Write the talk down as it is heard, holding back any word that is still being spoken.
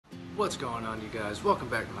What's going on, you guys? Welcome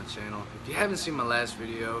back to my channel. If you haven't seen my last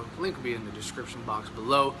video, link will be in the description box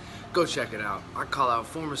below. Go check it out. I call out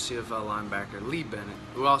former CFL linebacker Lee Bennett,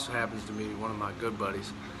 who also happens to be one of my good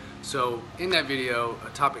buddies. So in that video, a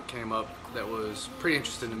topic came up that was pretty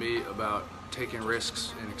interesting to me about taking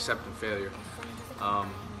risks and accepting failure. A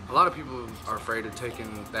lot of people are afraid of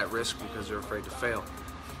taking that risk because they're afraid to fail.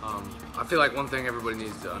 I feel like one thing everybody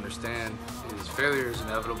needs to understand is failure is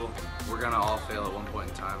inevitable. We're gonna all fail at one point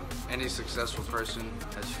in time. Any successful person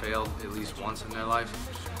has failed at least once in their life.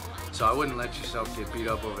 So I wouldn't let yourself get beat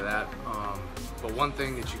up over that. But one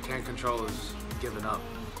thing that you can't control is giving up.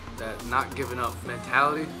 That not giving up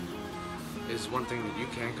mentality is one thing that you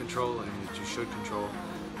can control and that you should control.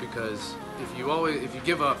 Because if you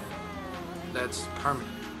give up, that's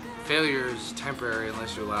permanent. Failure is temporary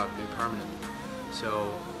unless you allow it to be permanent.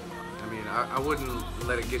 So, I mean, I wouldn't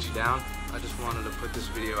let it get you down. I just wanted to put this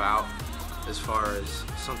video out as far as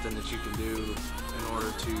something that you can do in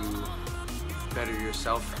order to better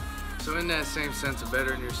yourself. So in that same sense of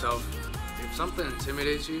bettering yourself, if something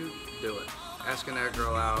intimidates you, do it. Asking that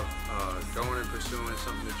girl out, going and pursuing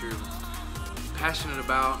something that you're passionate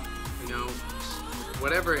about, you know,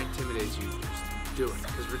 whatever intimidates you, just do it.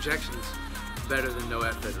 Because rejection's better than no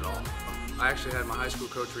effort at all. I actually had my high school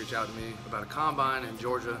coach reach out to me about a combine in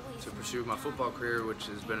Georgia to pursue my football career, which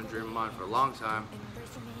has been a dream of mine for a long time.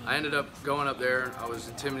 I ended up going up there. I was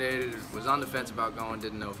intimidated, was on the fence about going,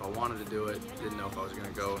 didn't know if I wanted to do it, didn't know if I was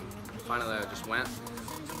going to go. And finally, I just went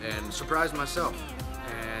and surprised myself.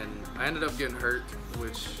 And I ended up getting hurt,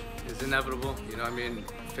 which is inevitable. You know what I mean?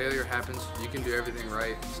 Failure happens. You can do everything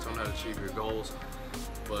right, still not achieve your goals.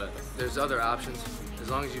 But there's other options. As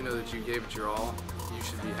long as you know that you gave it your all, you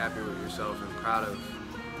should be happy with yourself and proud of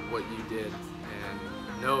what you did,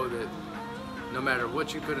 and know that no matter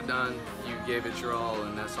what you could have done, you gave it your all,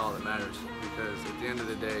 and that's all that matters. Because at the end of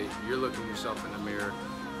the day, you're looking yourself in the mirror,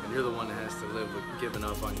 and you're the one that has to live with giving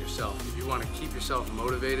up on yourself. If you want to keep yourself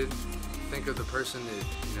motivated, think of the person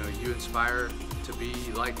that you inspire to be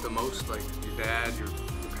like the most, like your dad, your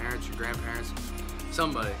parents, your grandparents,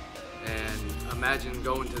 somebody, and imagine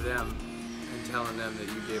going to them and telling them that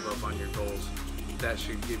you gave up on your goals. That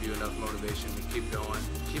should give you enough motivation to keep going.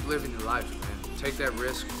 Keep living your life, man. Take that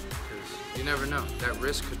risk, because you never know. That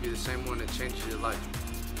risk could be the same one that changes your life.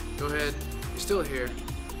 Go ahead. You're still here.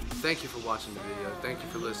 Thank you for watching the video. Thank you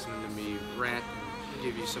for listening to me rant and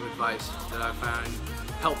give you some advice that I found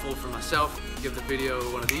helpful for myself. Give the video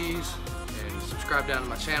one of these and subscribe down to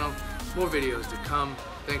my channel. More videos to come.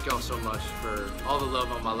 Thank y'all so much for all the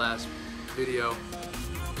love on my last video.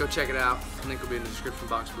 Go check it out. Link will be in the description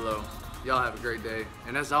box below. Y'all have a great day,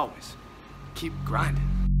 and as always, keep grinding.